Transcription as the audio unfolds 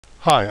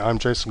Hi, I'm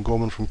Jason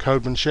Gorman from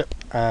Codemanship,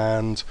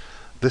 and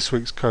this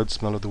week's code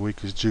smell of the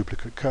week is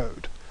duplicate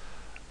code.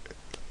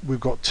 We've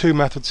got two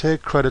methods here,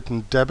 credit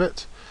and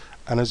debit,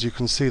 and as you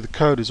can see the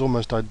code is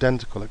almost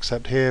identical,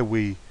 except here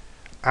we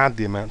add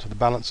the amount to the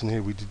balance and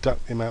here we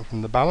deduct the amount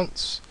from the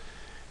balance.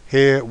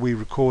 Here we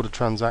record a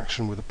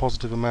transaction with a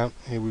positive amount,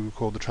 here we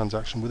record the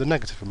transaction with a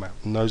negative amount,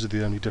 and those are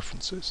the only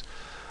differences.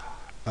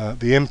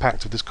 The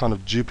impact of this kind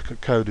of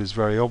duplicate code is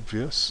very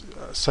obvious.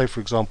 Say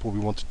for example we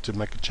wanted to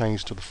make a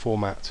change to the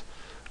format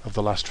of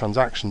the last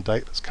transaction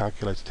date that's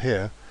calculated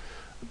here.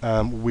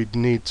 We'd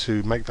need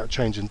to make that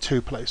change in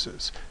two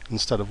places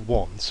instead of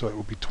one, so it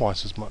would be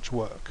twice as much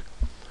work.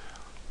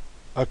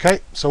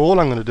 Okay, so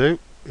all I'm going to do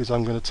is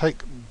I'm going to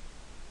take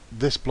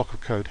this block of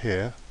code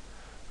here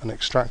and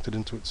extract it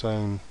into its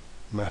own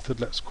method.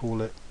 Let's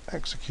call it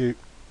execute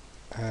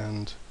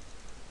and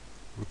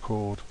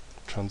record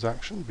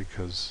transaction,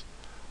 because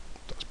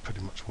that's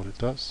pretty much what it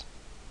does.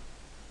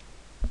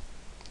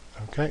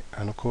 Okay,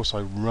 and of course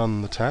I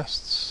run the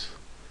tests.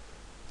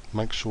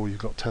 Make sure you've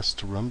got tests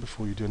to run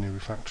before you do any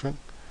refactoring.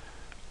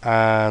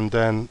 And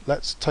then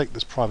let's take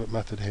this private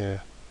method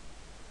here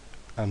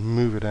and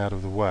move it out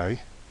of the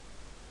way.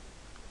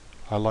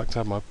 I like to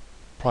have my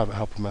private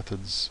helper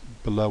methods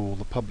below all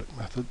the public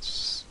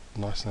methods,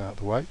 nice and out of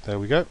the way. There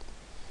we go.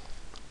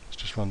 Let's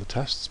just run the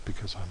tests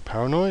because I'm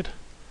paranoid.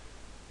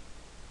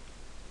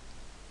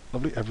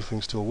 Lovely,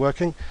 everything's still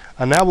working.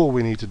 And now all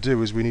we need to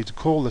do is we need to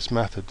call this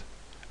method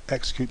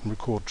execute and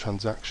record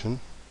transaction,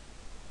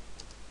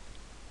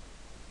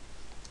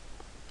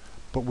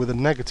 but with a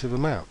negative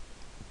amount.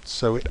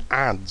 So it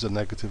adds a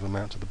negative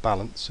amount to the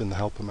balance in the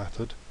helper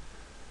method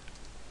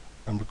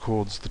and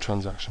records the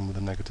transaction with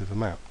a negative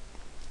amount,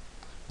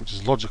 which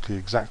is logically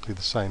exactly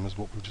the same as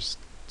what we just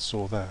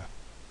saw there.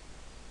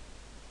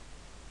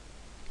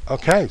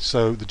 Okay,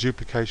 so the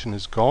duplication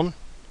is gone,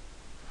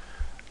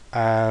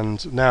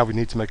 and now we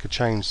need to make a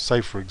change, say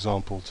for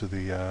example to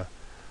the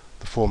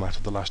format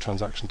of the last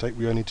transaction date.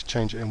 We only need to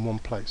change it in one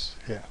place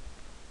here.